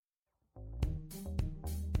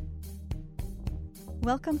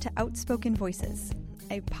Welcome to Outspoken Voices,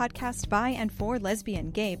 a podcast by and for lesbian,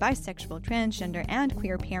 gay, bisexual, transgender, and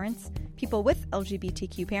queer parents, people with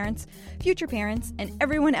LGBTQ parents, future parents, and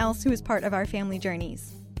everyone else who is part of our family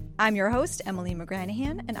journeys. I'm your host, Emily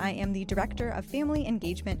McGranahan, and I am the Director of Family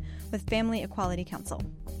Engagement with Family Equality Council.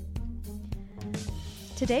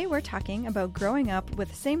 Today we're talking about growing up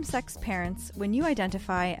with same-sex parents when you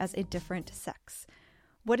identify as a different sex.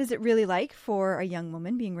 What is it really like for a young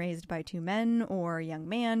woman being raised by two men or a young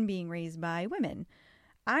man being raised by women?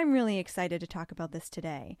 I'm really excited to talk about this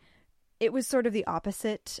today. It was sort of the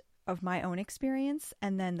opposite of my own experience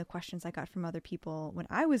and then the questions I got from other people when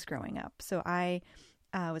I was growing up. So I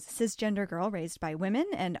was a cisgender girl raised by women,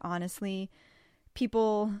 and honestly,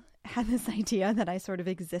 people had this idea that I sort of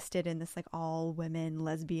existed in this like all women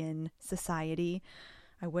lesbian society.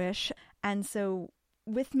 I wish. And so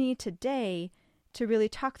with me today to really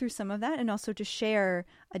talk through some of that and also to share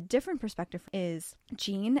a different perspective is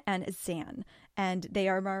Jean and Zan. And they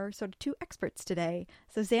are our sort of two experts today.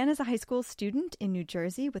 So Zan is a high school student in New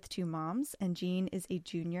Jersey with two moms, and Jean is a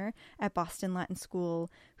junior at Boston Latin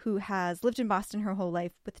School who has lived in Boston her whole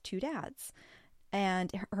life with two dads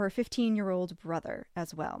and her 15-year-old brother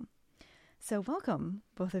as well. So welcome,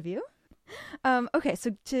 both of you. Okay,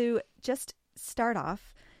 so to just start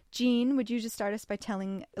off, Jean, would you just start us by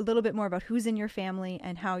telling a little bit more about who's in your family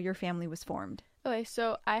and how your family was formed? Okay,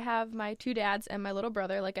 so I have my two dads and my little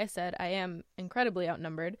brother. Like I said, I am incredibly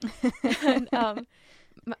outnumbered. And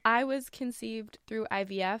I was conceived through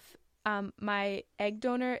IVF. My egg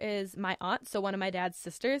donor is my aunt, so one of my dad's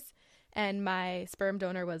sisters, and my sperm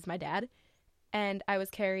donor was my dad. And I was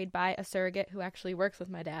carried by a surrogate who actually works with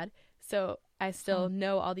my dad. So I still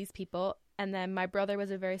know all these people. And then my brother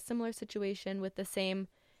was a very similar situation with the same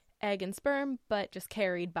egg and sperm, but just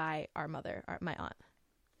carried by our mother, my aunt.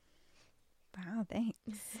 Wow,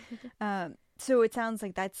 thanks. So it sounds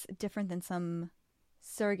like that's different than some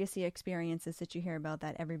surrogacy experiences that you hear about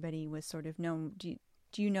that everybody was sort of known. Do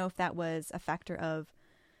you know if that was a factor of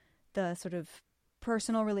the sort of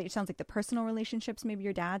it sounds like the personal relationships maybe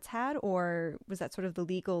your dads had, or was that sort of the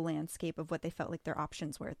legal landscape of what they felt like their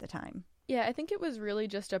options were at the time? Yeah, I think it was really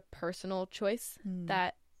just a personal choice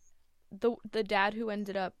that the dad who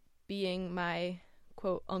ended up being my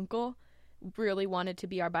quote uncle really wanted to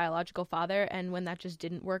be our biological father, and when that just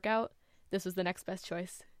didn't work out, this was the next best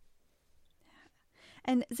choice.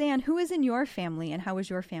 And Zan, who is in your family and how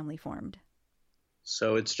was your family formed?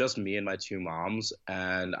 So it's just me and my two moms,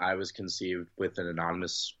 and I was conceived with an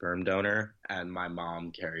anonymous sperm donor, and my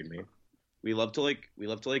mom carried me. We love to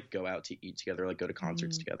go out to eat together, like go to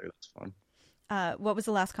concerts together. That's fun. What was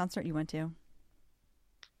the last concert you went to?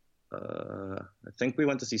 I think we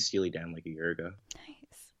went to see Steely Dan like a year ago.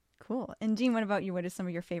 Nice. Cool. And Jean, what about you? What are some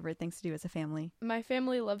of your favorite things to do as a family? My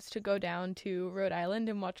family loves to go down to Rhode Island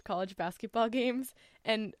and watch college basketball games.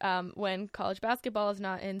 And when college basketball is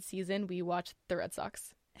not in season, we watch the Red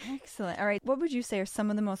Sox. Excellent. All right. What would you say are some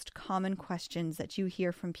of the most common questions that you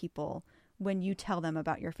hear from people when you tell them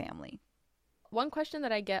about your family? One question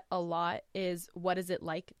that I get a lot is, what is it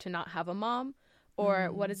like to not have a mom? Or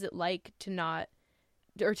what is it like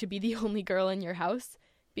to be the only girl in your house?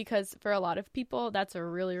 Because for a lot of people, that's a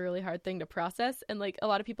really, really hard thing to process. And like a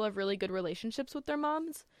lot of people have really good relationships with their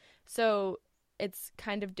moms. So it's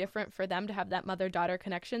kind of different for them to have that mother-daughter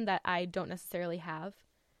connection that I don't necessarily have.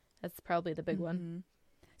 That's probably the big one.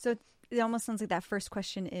 So it almost sounds like that first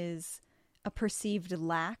question is a perceived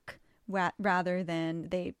lack rather than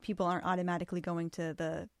people aren't automatically going to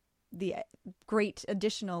the great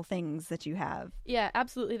additional things that you have. Yeah,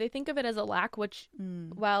 absolutely. They think of it as a lack, which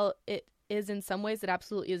while it is in some ways, it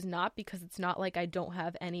absolutely is not, because it's not like I don't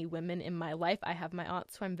have any women in my life. I have my aunt,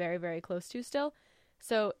 who I'm very, very close to still.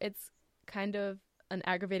 So it's kind of an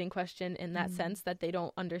aggravating question in that sense that they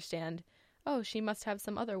don't understand, oh, she must have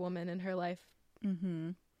some other woman in her life.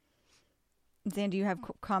 Mm-hmm. Zan, do you have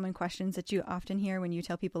common questions that you often hear when you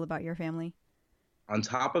tell people about your family? On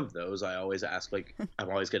top of those, I always ask, I'm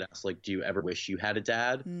always get asked, do you ever wish you had a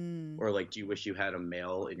dad? Or, do you wish you had a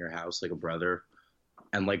male in your house, like a brother?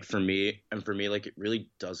 And, for me, it really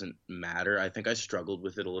doesn't matter. I think I struggled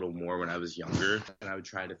with it a little more when I was younger, and I would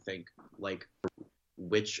try to think,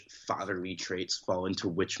 which fatherly traits fall into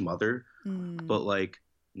which mother. But,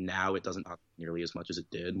 now it doesn't happen nearly as much as it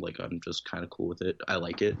did. I'm just kind of cool with it. I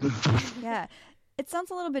like it. Yeah. It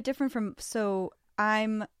sounds a little bit different so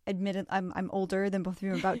I'm older than both of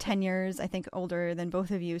you, about 10 years, I think older than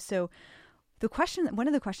both of you. So one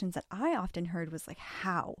of the questions that I often heard was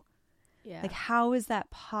how? Yeah. How is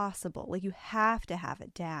that possible? You have to have a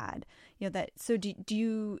dad, so do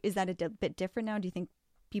you, is that a bit different now? Do you think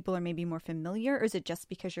people are maybe more familiar, or is it just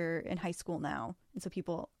because you're in high school now and so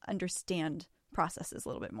people understand processes a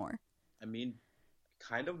little bit more? I mean,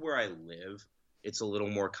 kind of where I live, it's a little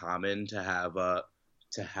more common to have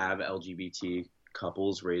LGBT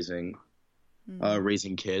couples raising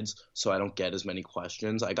kids, so I don't get as many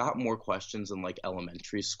questions. I got more questions in like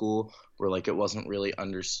elementary school where like it wasn't really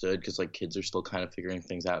understood because like kids are still kind of figuring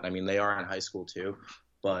things out. I mean, they are in high school too,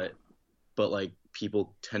 but like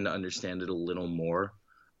people tend to understand it a little more.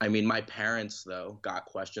 I mean, my parents though got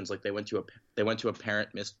questions like they went to a parent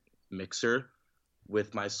mixer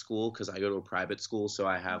with my school because I go to a private school, so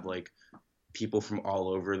I have like people from all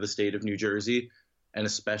over the state of New Jersey, and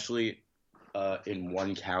especially in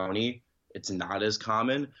one county, it's not as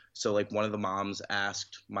common. So like one of the moms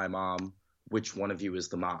asked my mom, which one of you is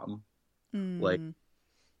the mom? Like,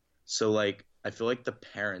 so like I feel like the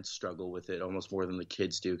parents struggle with it almost more than the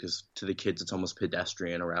kids do, because to the kids it's almost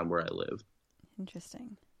pedestrian around where I live.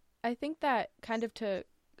 Interesting. I think that kind of to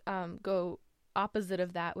go opposite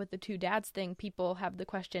of that with the two dads thing, people have the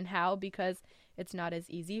question how, because it's not as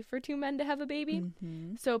easy for two men to have a baby.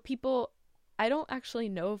 So people, I don't actually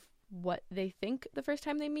know what they think the first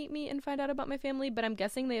time they meet me and find out about my family, but I'm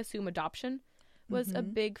guessing they assume adoption was a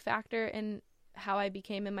big factor in how I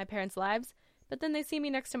became in my parents' lives. But then they see me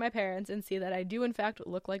next to my parents and see that I do in fact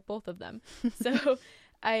look like both of them. So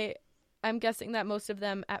I'm guessing that most of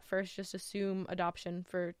them at first just assume adoption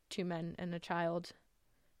for two men and a child.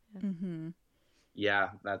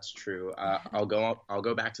 Yeah, that's true. I'll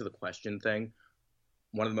go back to the question thing.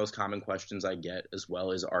 One of the most common questions I get as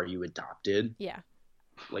well is, are you adopted? Yeah.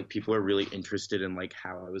 Like people are really interested in like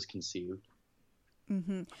how I was conceived.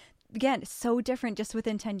 Again, so different just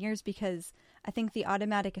within 10 years, because I think the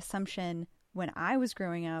automatic assumption when I was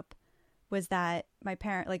growing up was that my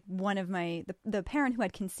parent, like one of the parent who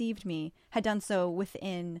had conceived me had done so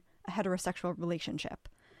within a heterosexual relationship.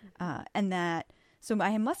 And that, so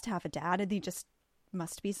I must have a dad and he just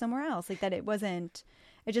must be somewhere else. Like that it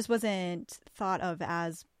just wasn't thought of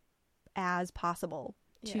as possible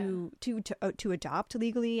to adopt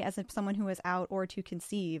legally as someone who is out, or to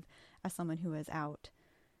conceive as someone who is out.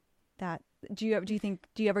 That do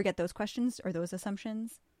you ever get those questions or those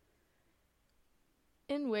assumptions?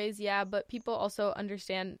 In ways, yeah, but people also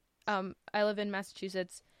understand. I live in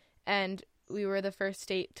Massachusetts, and we were the first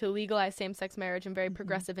state to legalize same-sex marriage and very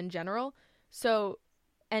progressive in general. So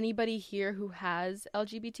anybody here who has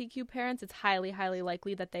LGBTQ parents, it's highly, highly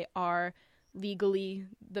likely that they are legally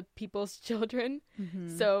the people's children.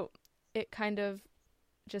 So it kind of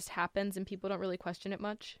just happens and people don't really question it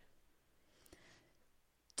much.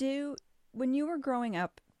 When you were growing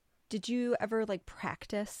up, did you ever like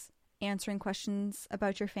practice answering questions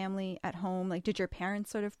about your family at home? Like, did your parents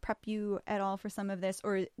sort of prep you at all for some of this,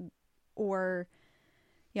 or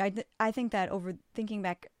yeah, I think that thinking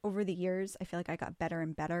back over the years, I feel like I got better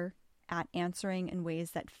and better at answering in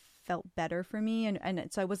ways that felt better for me,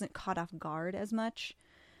 and so I wasn't caught off guard as much.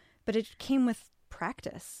 But it came with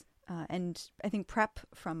practice, and I think prep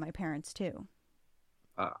from my parents too.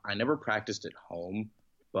 I never practiced at home,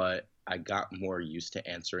 but I got more used to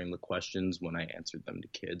answering the questions when I answered them to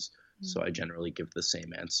kids. So I generally give the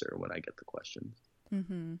same answer when I get the questions.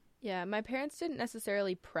 Yeah, my parents didn't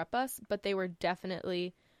necessarily prep us, but they were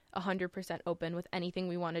definitely 100% open with anything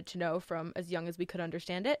we wanted to know from as young as we could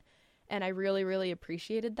understand it. And I really, really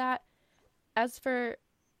appreciated that. As for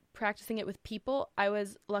practicing it with people, I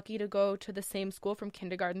was lucky to go to the same school from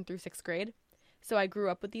kindergarten through 6th grade. So I grew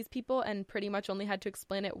up with these people and pretty much only had to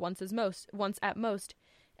explain it once at most.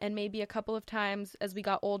 And maybe a couple of times as we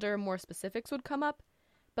got older, more specifics would come up.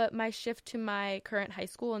 But my shift to my current high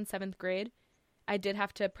school in 7th grade, I did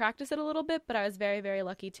have to practice it a little bit, but I was very, very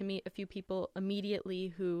lucky to meet a few people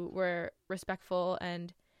immediately who were respectful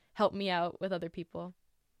and helped me out with other people.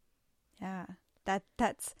 Yeah,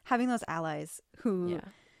 that's having those allies who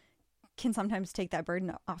can sometimes take that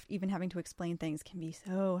burden off. Even having to explain things can be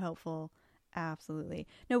so helpful. Absolutely.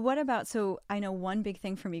 Now, what about, so I know one big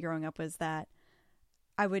thing for me growing up was that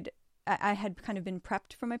I had kind of been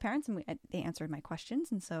prepped from my parents, and they answered my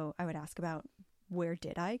questions. And so I would ask about, where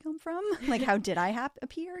did I come from? Like, how did I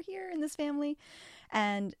appear here in this family?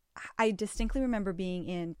 And I distinctly remember being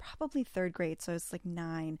in probably 3rd grade. So it's like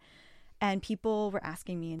 9. And people were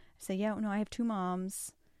asking me, and I say, yeah, no, I have 2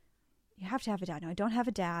 moms. You have to have a dad. No, I don't have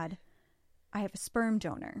a dad. I have a sperm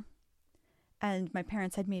donor. And my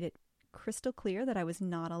parents had made it crystal clear that I was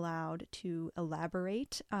not allowed to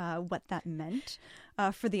elaborate what that meant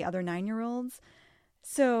for the other 9-year-olds.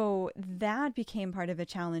 So that became part of a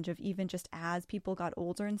challenge of, even just as people got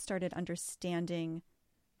older and started understanding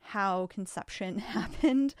how conception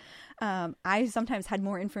happened, I sometimes had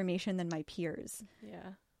more information than my peers.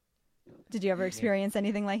 Yeah. Did you ever experience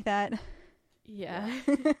anything like that? Yeah.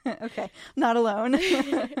 Okay. Not alone.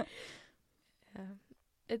 Yeah.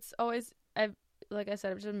 It's always, like I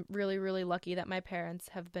said, I'm just really, really lucky that my parents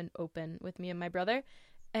have been open with me and my brother.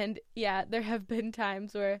 And yeah, there have been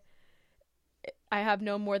times where I have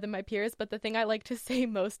known more than my peers, but the thing I like to say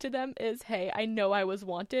most to them is, hey, I know I was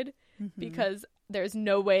wanted because there's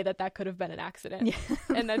no way that could have been an accident. Yeah.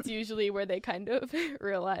 And that's usually where they kind of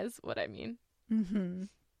realize what I mean. Mm-hmm.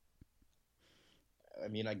 I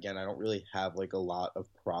mean, again, I don't really have like a lot of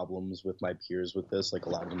problems with my peers with this. Like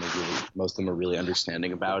most of them are really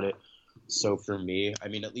understanding about it. So for me, I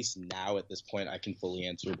mean, at least now at this point, I can fully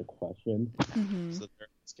answer the question. So they're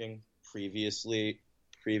asking.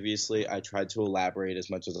 Previously, I tried to elaborate as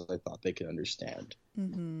much as I thought they could understand.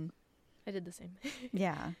 I did the same.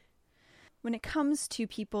 Yeah. When it comes to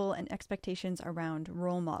people and expectations around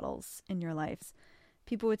role models in your lives,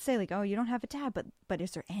 people would say like, oh, you don't have a dad, but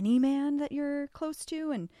is there any man that you're close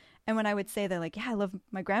to? And when I would say that, like, yeah, I love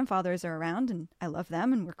my grandfathers are around and I love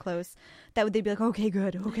them and we're close, they'd be like, okay,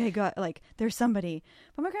 good. Like there's somebody.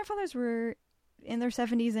 But my grandfathers were in their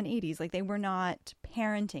 70s and 80s. Like they were not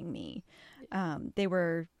parenting me. They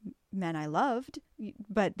were men I loved,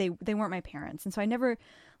 but they weren't my parents. And so I never,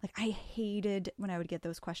 like, I hated when I would get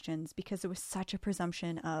those questions because there was such a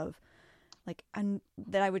presumption of like,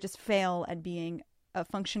 that I would just fail at being a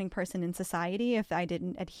functioning person in society if I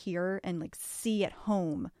didn't adhere and like see at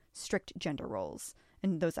home strict gender roles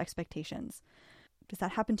and those expectations. Does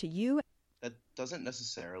that happen to you? That doesn't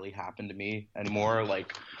necessarily happen to me anymore.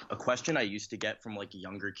 Like a question I used to get from like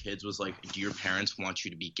younger kids was like, do your parents want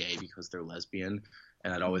you to be gay because they're lesbian?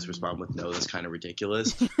 And I'd always respond with, no, that's kind of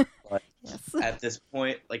ridiculous. But Yes. at this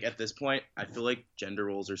point, I feel like gender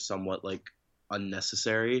roles are somewhat like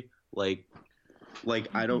unnecessary. Like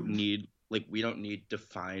I don't need, like, we don't need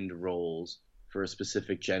defined roles for a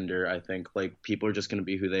specific gender. I think like people are just going to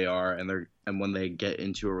be who they are, and when they get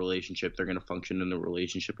into a relationship, they're going to function in the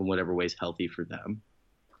relationship in whatever way is healthy for them.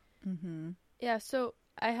 Yeah, so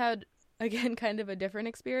I had, again, kind of a different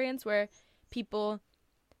experience where people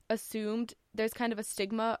assumed there's kind of a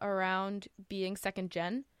stigma around being second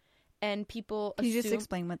gen, and people Can you just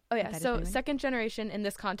explain what that is, so maybe? second generation in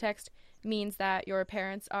this context means that your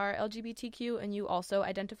parents are LGBTQ and you also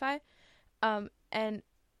identify. And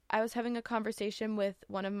I was having a conversation with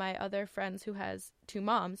one of my other friends who has two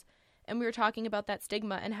moms, and we were talking about that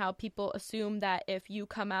stigma and how people assume that if you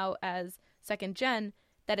come out as second gen,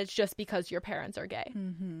 that it's just because your parents are gay,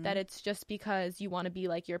 that it's just because you want to be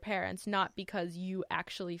like your parents, not because you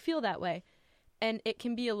actually feel that way. And it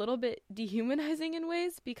can be a little bit dehumanizing in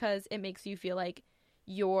ways because it makes you feel like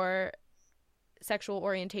your sexual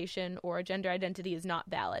orientation or gender identity is not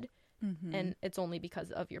valid, and it's only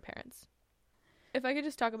because of your parents. If I could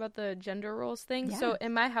just talk about the gender roles thing. Yeah. So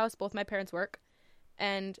in my house, both my parents work,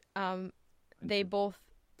 and they both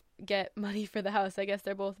get money for the house. I guess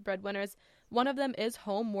they're both breadwinners. One of them is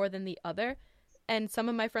home more than the other. And some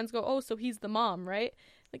of my friends go, oh, so he's the mom, right?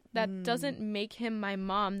 Like, that doesn't make him my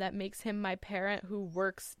mom. That makes him my parent who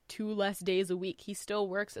works 2 less days a week. He still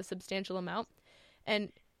works a substantial amount.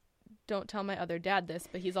 And don't tell my other dad this,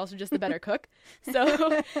 but he's also just the better cook.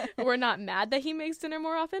 So we're not mad that he makes dinner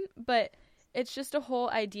more often. But it's just a whole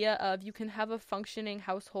idea of you can have a functioning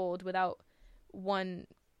household without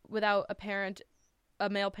a parent, a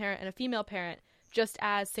male parent and a female parent, just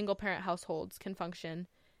as single parent households can function.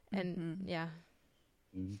 And yeah.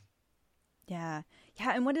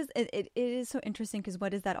 And what is it is so interesting because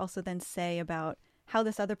what does that also then say about how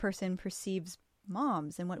this other person perceives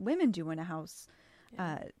moms and what women do in a house?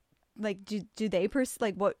 Like do they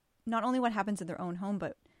what, not only what happens in their own home,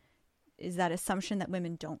 but is that assumption that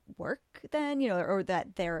women don't work then, or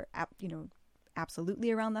that they're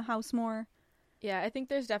absolutely around the house more? Yeah, I think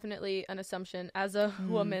there's definitely an assumption as a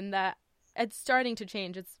woman that it's starting to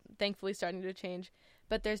change. It's thankfully starting to change.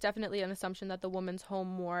 But there's definitely an assumption that the woman's home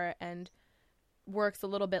more and works a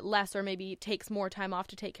little bit less or maybe takes more time off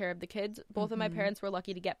to take care of the kids. Both of my parents were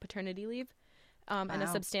lucky to get paternity leave and a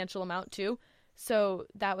substantial amount too. So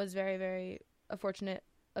that was very, very a fortunate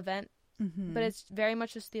event. But it's very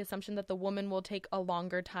much just the assumption that the woman will take a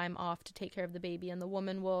longer time off to take care of the baby, and the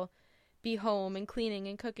woman will be home and cleaning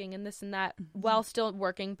and cooking and this and that while still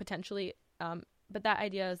working potentially. But that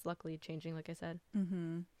idea is luckily changing, like I said.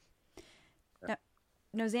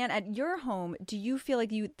 Now, Zan, at your home, do you feel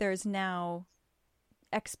like there's now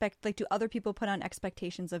do other people put on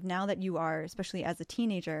expectations of now that you are, especially as a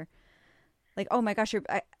teenager, like, oh my gosh,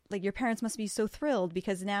 your parents must be so thrilled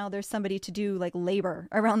because now there's somebody to do like labor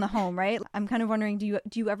around the home, right? I'm kind of wondering, do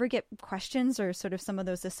you ever get questions or sort of some of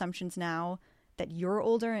those assumptions now that you're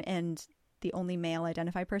older and the only male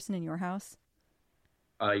identified person in your house?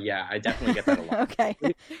 Yeah, I definitely get that a lot. Okay.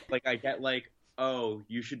 Like I get like, oh,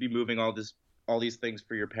 you should be moving all these things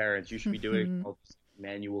for your parents. You should be doing all these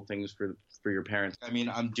manual things for your parents. I mean,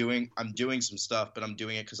 I'm doing some stuff, but I'm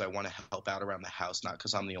doing it because I want to help out around the house, not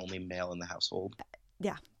because I'm the only male in the household.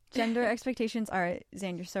 Yeah. Gender expectations are,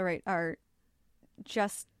 Zan, you're so right, are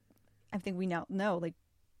just, I think we now know, like,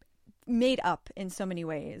 made up in so many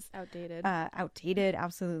ways. Outdated,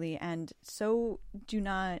 absolutely. And so do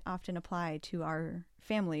not often apply to our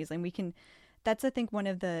families. And that's, I think, one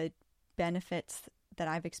of the benefits that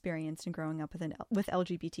I've experienced in growing up with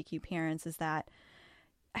LGBTQ parents is that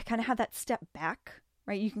I kind of have that step back,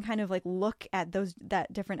 right? You can kind of like look at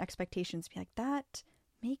that different expectations, be like, that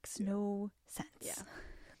makes no sense. Yeah.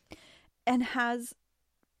 And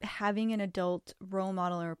having an adult role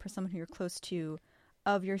model or someone who you're close to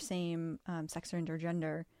of your same sex or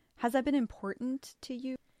gender, has that been important to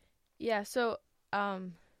you? Yeah. So,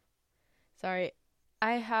 sorry,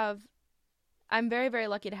 I'm very, very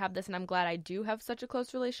lucky to have this, and I'm glad I do have such a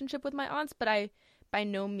close relationship with my aunts, but I by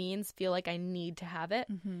no means feel like I need to have it.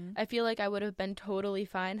 Mm-hmm. I feel like I would have been totally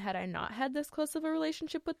fine had I not had this close of a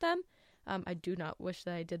relationship with them. I do not wish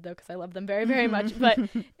that I did, though, because I love them very, very much. But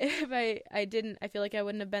if I didn't, I feel like I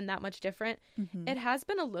wouldn't have been that much different. Mm-hmm. It has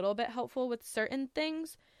been a little bit helpful with certain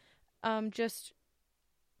things, just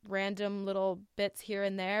random little bits here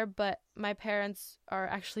and there. But my parents are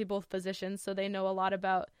actually both physicians, so they know a lot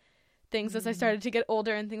about things as I started to get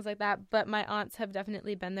older and things like that. But my aunts have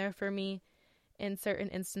definitely been there for me in certain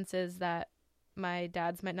instances that my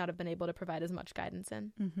dads might not have been able to provide as much guidance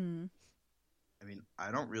in. Mm-hmm. I mean, I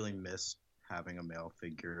don't really miss having a male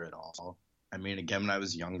figure at all. I mean, again, when I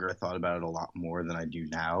was younger, I thought about it a lot more than I do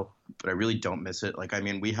now, but I really don't miss it. Like, I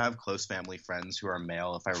mean, we have close family friends who are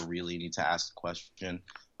male. If I really need to ask a question,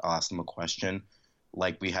 I'll ask them a question.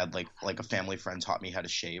 Like, we had, like a family friend taught me how to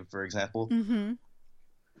shave, for example. Mm-hmm.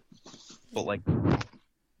 But, like,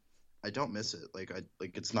 I don't miss it.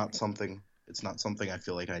 It's not something I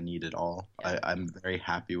feel like I need at all. Yeah. I'm very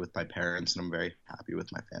happy with my parents, and I'm very happy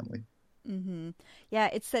with my family. Mm-hmm.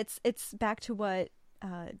 Yeah, it's back to what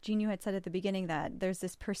Jean, you had said at the beginning, that there's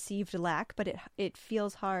this perceived lack, but it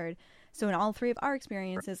feels hard. So in all three of our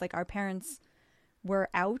experiences, like, our parents were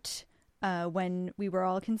out when we were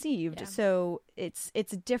all conceived. Yeah. So it's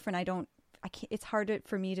different. It's hard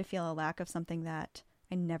for me to feel a lack of something that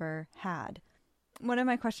I never had. One of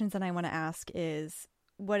my questions that I want to ask is,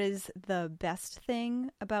 what is the best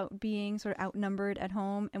thing about being sort of outnumbered at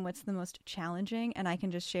home, and what's the most challenging? And I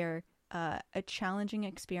can just share a challenging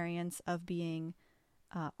experience of being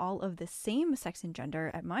all of the same sex and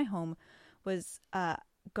gender at my home was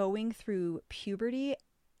going through puberty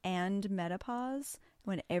and menopause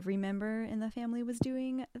when every member in the family was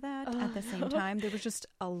doing that at the same time. There was just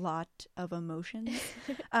a lot of emotions.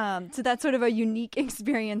 So that's sort of a unique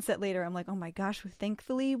experience that later I'm like, oh my gosh,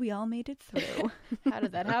 thankfully we all made it through. How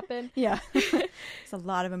did that happen? Yeah. It's a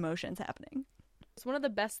lot of emotions happening. It's one of the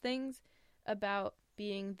best things about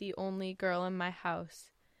being the only girl in my house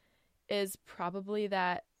is probably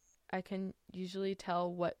that I can usually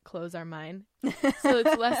tell what clothes are mine. So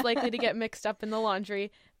it's less likely to get mixed up in the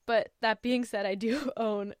laundry. But that being said, I do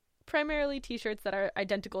own primarily t-shirts that are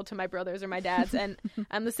identical to my brother's or my dad's, and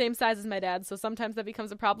I'm the same size as my dad, so sometimes that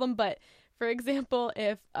becomes a problem. But for example,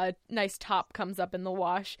 if a nice top comes up in the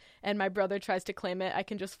wash and my brother tries to claim it, I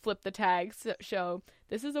can just flip the tags, show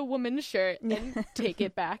this is a woman's shirt, and take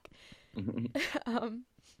it back.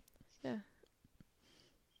 Yeah.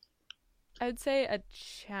 I would say a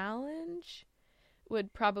challenge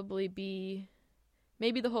would probably be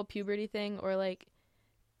maybe the whole puberty thing, or like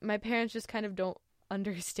my parents just kind of don't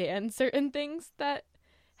understand certain things that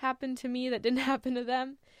happened to me that didn't happen to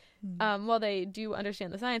them. While they do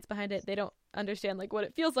understand the science behind it, they don't understand like what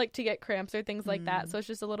it feels like to get cramps or things like that. So it's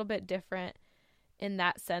just a little bit different in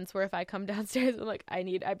that sense, where if I come downstairs and like, I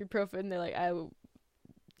need ibuprofen, they're like,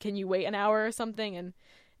 can you wait an hour or something? And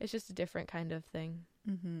it's just a different kind of thing.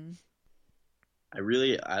 Mm-hmm. I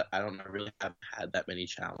really haven't had that many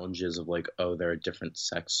challenges of like, oh, they're a different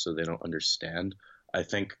sex, so they don't understand. I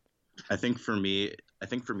think for me,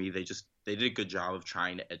 they did a good job of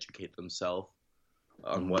trying to educate themselves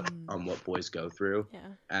on what boys go through. Yeah.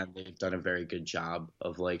 And they've done a very good job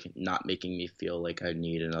of like not making me feel like I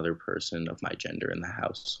need another person of my gender in the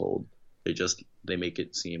household. They make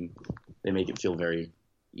it feel very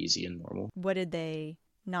easy and normal. What did they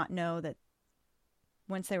not know that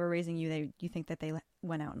once they were raising you, you think that they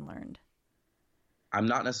went out and learned? I'm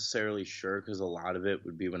not necessarily sure because a lot of it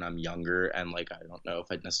would be when I'm younger and like I don't know if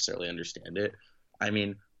I'd necessarily understand it. I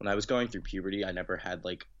mean, when I was going through puberty, I never had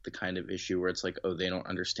like the kind of issue where it's like, oh, they don't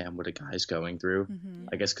understand what a guy's going through. Mm-hmm.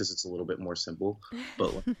 I guess because it's a little bit more simple.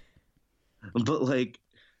 But but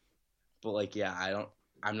like yeah,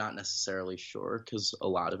 I'm not necessarily sure because a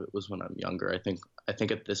lot of it was when I'm younger. I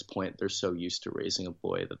think at this point they're so used to raising a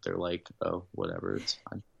boy that they're like, oh, whatever, it's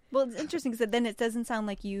fine. Well, it's interesting because then it doesn't sound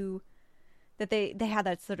like that they had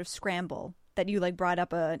that sort of scramble, that you like brought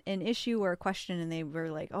up an issue or a question and they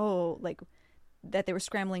were like, oh, like that they were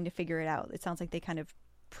scrambling to figure it out. It sounds like they kind of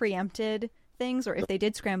preempted things, or if they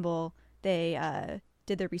did scramble, they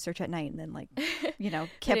did their research at night and then like,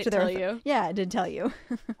 kept to their yeah, it didn't tell you.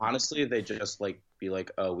 Honestly, they just like be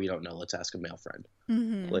like, oh, we don't know, let's ask a male friend.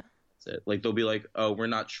 Mm-hmm. Like that's it. Like they'll be like, oh, we're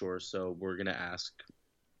not sure, so we're gonna ask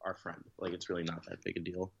our friend. Like it's really not that big a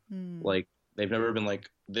deal. Like they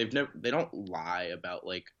don't lie about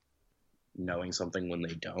like knowing something when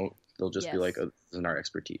they don't. They'll just be like, oh, this isn't our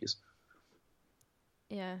expertise.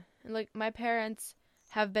 Yeah. And like my parents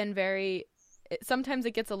have been sometimes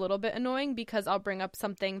it gets a little bit annoying because I'll bring up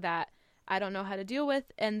something that I don't know how to deal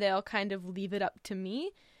with and they'll kind of leave it up to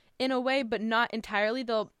me in a way, but not entirely.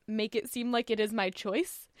 They'll make it seem like it is my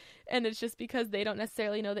choice. And it's just because they don't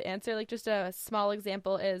necessarily know the answer. Like just a small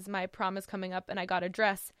example is my prom is coming up and I got a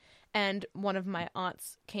dress. And one of my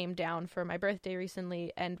aunts came down for my birthday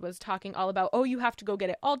recently and was talking all about, oh, you have to go get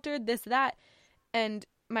it altered, this, that. And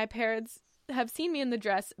my parents have seen me in the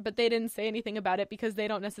dress, but they didn't say anything about it because they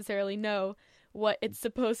don't necessarily know what it's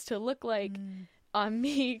supposed to look like on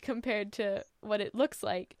me compared to what it looks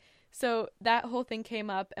like. So that whole thing came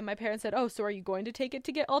up and my parents said, oh, so are you going to take it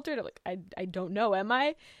to get altered? I'm like, I don't know, am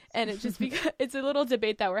I? And it's just because it's a little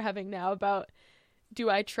debate that we're having now about, do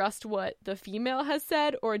I trust what the female has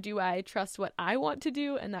said or do I trust what I want to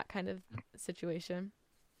do, and that kind of situation.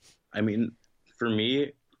 I mean, for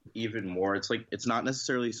me, even more, it's like it's not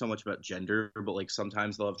necessarily so much about gender, but like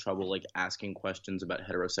sometimes they'll have trouble like asking questions about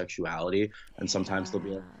heterosexuality, and sometimes they'll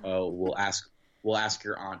be like, oh, we'll ask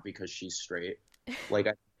your aunt because she's straight. Like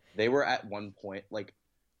they were at one point like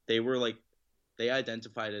they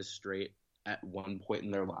identified as straight at one point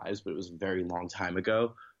in their lives, but it was a very long time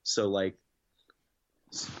ago. So like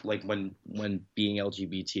when being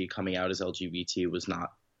LGBT, coming out as LGBT was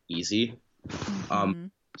not easy.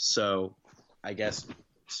 So I guess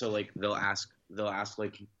so like they'll ask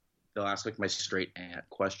my straight aunt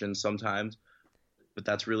questions sometimes, but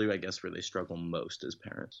that's really I guess where they struggle most as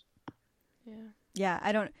parents.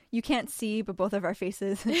 Yeah, you can't see, but both of our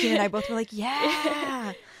faces, Gina and I both were like,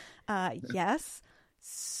 yeah. Yes,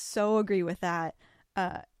 so agree with that.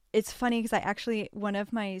 It's funny because one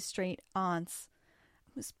of my straight aunts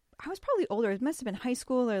I was probably older. It must have been high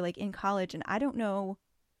school or like in college, and I don't know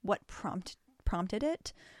what prompted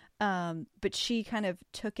it. But she kind of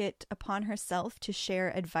took it upon herself to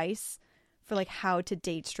share advice for like how to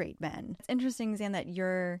date straight men. It's interesting, Zan, that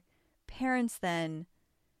your parents then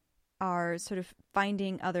are sort of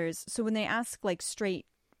finding others. So when they ask like straight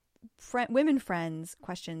women friends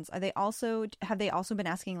questions, have they also been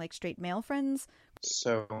asking like straight male friends?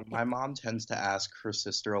 So my mom tends to ask her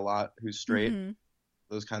sister a lot, who's straight,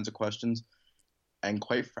 those kinds of questions. And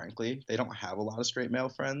quite frankly, they don't have a lot of straight male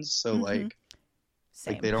friends. So like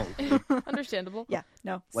they don't really... Understandable. Yeah,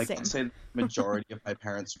 no, like same. I'd say the majority of my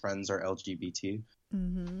parents' friends are LGBT.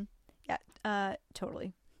 Yeah,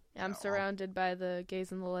 totally. Yeah, I'm surrounded by the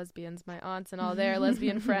gays and the lesbians, my aunts and all their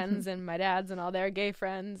lesbian friends, and my dad's and all their gay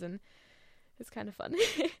friends, and it's kind of fun.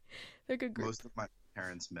 They're a good group. Most of my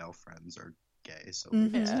parents' male friends are gay, so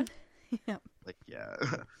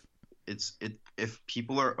if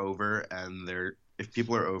people are over and they're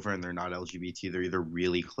not LGBT, they're either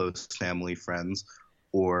really close family friends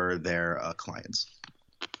or they're clients.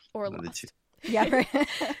 Or lost. Yeah, right.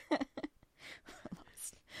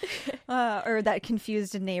 Or that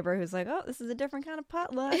confused neighbor who's like, oh, this is a different kind of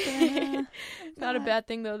potluck. Not a bad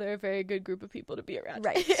thing, though. They're a very good group of people to be around.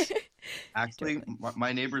 Right. Actually,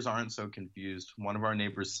 my neighbors aren't so confused. One of our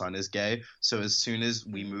neighbors' son is gay. So as soon as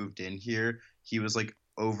we moved in here, he was like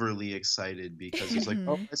overly excited because he's like,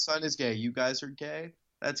 oh, my son is gay. You guys are gay?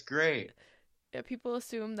 That's great. Yeah, people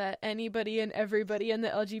assume that anybody and everybody in the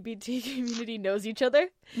LGBT community knows each other.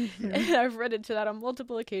 And I've run into that on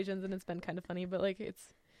multiple occasions, and it's been kind of funny, but like it's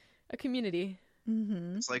a community.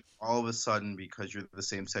 It's like all of a sudden, because you're the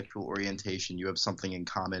same sexual orientation, you have something in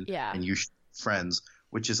common, and you should be friends,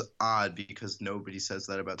 which is odd because nobody says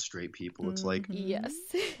that about straight people. It's like... Yes.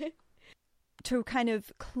 To kind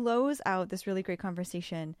of close out this really great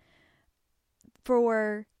conversation,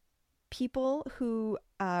 for people who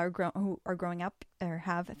who are growing up or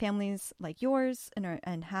have families like yours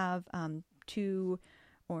and have two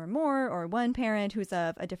or more or one parent who's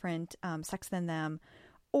of a different sex than them,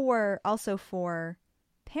 or also for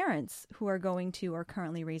parents who are going to or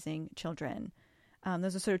currently raising children.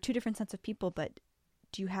 Those are sort of two different sets of people, but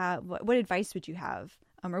do you have, what advice would you have?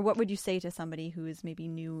 Or what would you say to somebody who is maybe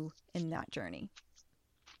new in that journey?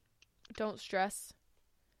 Don't stress.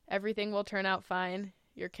 Everything will turn out fine.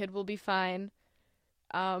 Your kid will be fine.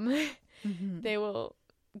 They will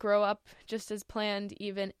grow up just as planned,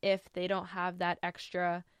 even if they don't have that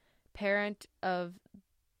extra parent of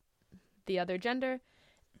the other gender.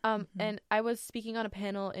 And I was speaking on a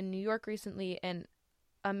panel in New York recently, and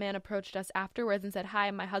a man approached us afterwards and said,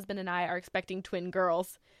 "Hi, my husband and I are expecting twin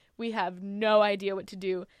girls. We have no idea what to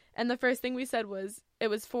do." And the first thing we said was, it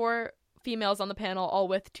was 4 females on the panel, all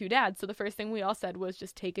with 2 dads. So the first thing we all said was,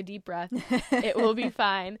 just take a deep breath. It will be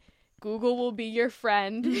fine. Google will be your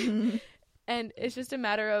friend. And it's just a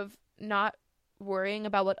matter of not worrying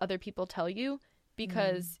about what other people tell you,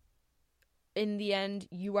 because in the end,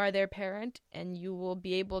 you are their parent, and you will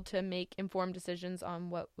be able to make informed decisions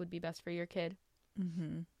on what would be best for your kid.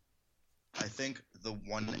 I think the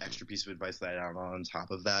one extra piece of advice that I have on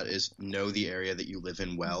top of that is know the area that you live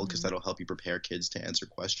in well, because that'll help you prepare kids to answer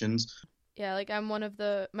questions. Yeah, like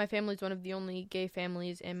my family's one of the only gay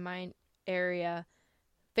families in my area.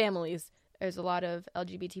 There's a lot of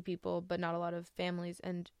LGBT people, but not a lot of families.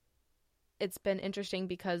 And it's been interesting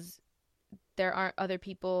because there aren't other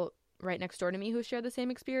people right next door to me who share the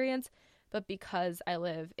same experience. But because I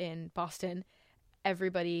live in Boston,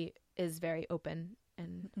 everybody is very open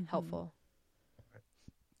and helpful.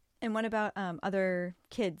 And what about other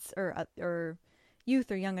kids or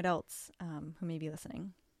youth or young adults who may be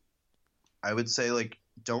listening? I would say, like,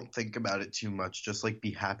 don't think about it too much. Just, like,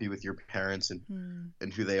 be happy with your parents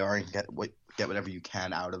and who they are, and get whatever you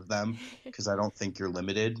can out of them, because I don't think you're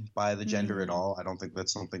limited by the gender at all. I don't think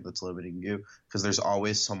that's something that's limiting you, because there's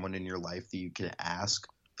always someone in your life that you can ask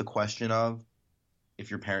the question of if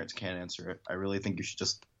your parents can't answer it. I really think you should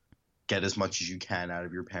just get as much as you can out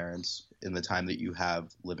of your parents in the time that you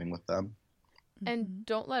have living with them. And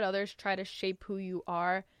don't let others try to shape who you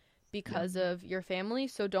are because of your family.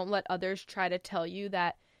 So don't let others try to tell you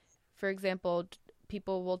that, for example,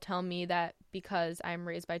 people will tell me that because I'm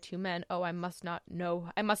raised by 2 men, I must not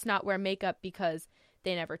wear makeup because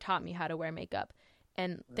they never taught me how to wear makeup.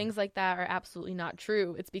 And things like that are absolutely not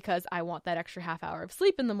true. It's because I want that extra half hour of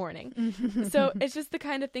sleep in the morning. So it's just the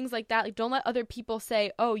kind of things like that. Like, don't let other people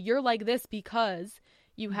say, "Oh, you're like this because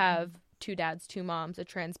you have 2 dads, 2 moms, a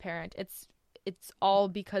trans parent." It's all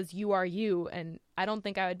because you are you. And I don't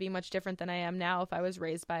think I would be much different than I am now if I was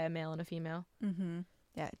raised by a male and a female.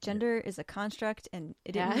 Yeah, gender is a construct, and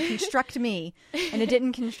it didn't construct me, and it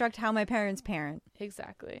didn't construct how my parents parent.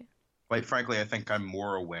 Exactly. Quite frankly, I think I'm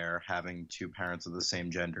more aware having 2 parents of the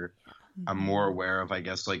same gender. I'm more aware of, I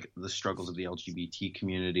guess, like, the struggles of the LGBT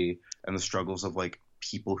community and the struggles of, like,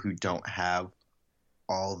 people who don't have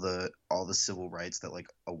all the civil rights that, like,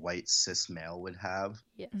 a white cis male would have.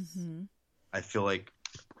 Yes. I feel like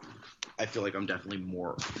I'm definitely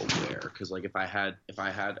more aware, because, like, if I had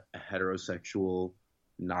a heterosexual,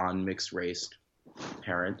 non-mixed race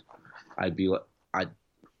parent, I'd be like, I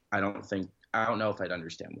don't know if I'd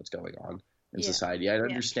understand what's going on in society. I'd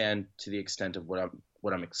understand to the extent of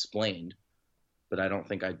what I'm explained, but I don't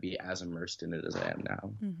think I'd be as immersed in it as I am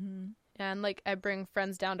now. And, like, I bring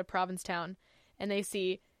friends down to Provincetown, and they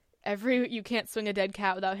see you can't swing a dead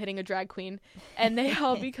cat without hitting a drag queen, and they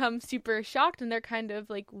all become super shocked, and they're kind of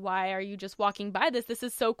like, "Why are you just walking by this? This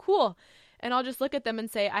is so cool." And I'll just look at them and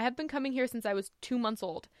say, "I have been coming here since I was 2 months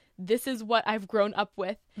old. This is what I've grown up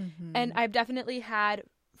with." And I've definitely had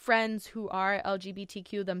friends who are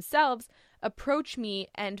LGBTQ themselves approach me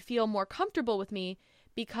and feel more comfortable with me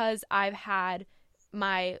because I've had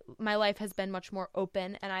my life has been much more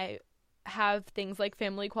open, and I have things like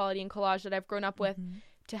family equality and collage that I've grown up with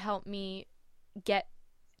to help me get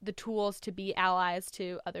the tools to be allies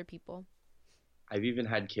to other people. I've even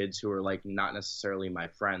had kids who are, like, not necessarily my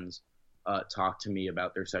friends talk to me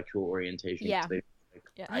about their sexual orientation. Yeah.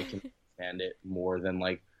 I can understand it more than,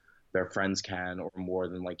 like, their friends can, or more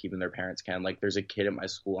than, like, even their parents can. Like, there's a kid at my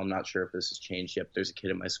school, I'm not sure if this has changed yet, but there's a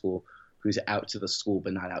kid at my school who's out to the school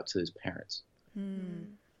but not out to his parents.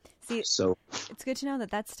 See, so it's good to know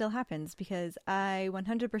that still happens, because I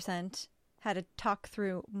 100% had to talk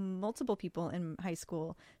through multiple people in high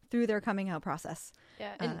school through their coming out process.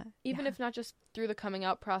 Yeah, and even if not just through the coming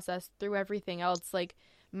out process, through everything else, like,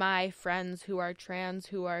 my friends who are trans,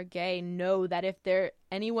 who are gay, know that if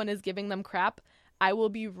anyone is giving them crap, I will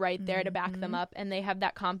be right there to back them up, and they have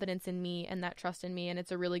that confidence in me and that trust in me, and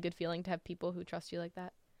it's a really good feeling to have people who trust you like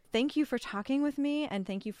that. Thank you for talking with me, and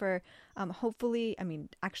thank you for thank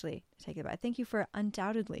you for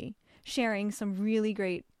undoubtedly sharing some really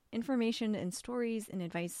great information and stories and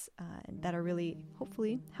advice that are really,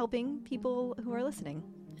 hopefully, helping people who are listening.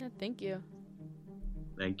 Yeah, thank you.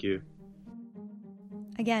 Thank you.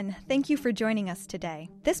 Again, thank you for joining us today.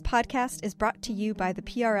 This podcast is brought to you by the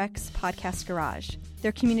PRX Podcast Garage.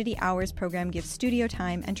 Their Community Hours program gives studio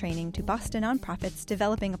time and training to Boston nonprofits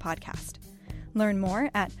developing a podcast. Learn more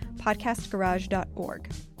at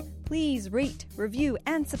podcastgarage.org. Please rate, review,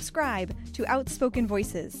 and subscribe to Outspoken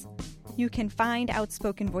Voices. You can find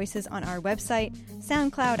Outspoken Voices on our website,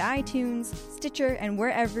 SoundCloud, iTunes, Stitcher, and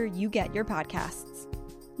wherever you get your podcasts.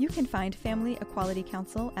 You can find Family Equality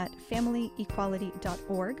Council at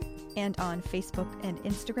familyequality.org and on Facebook and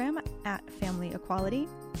Instagram at Family Equality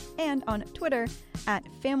and on Twitter at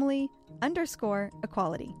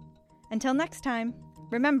family_equality. Until next time,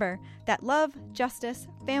 remember that love, justice,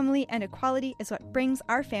 family, and equality is what brings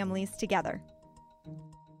our families together.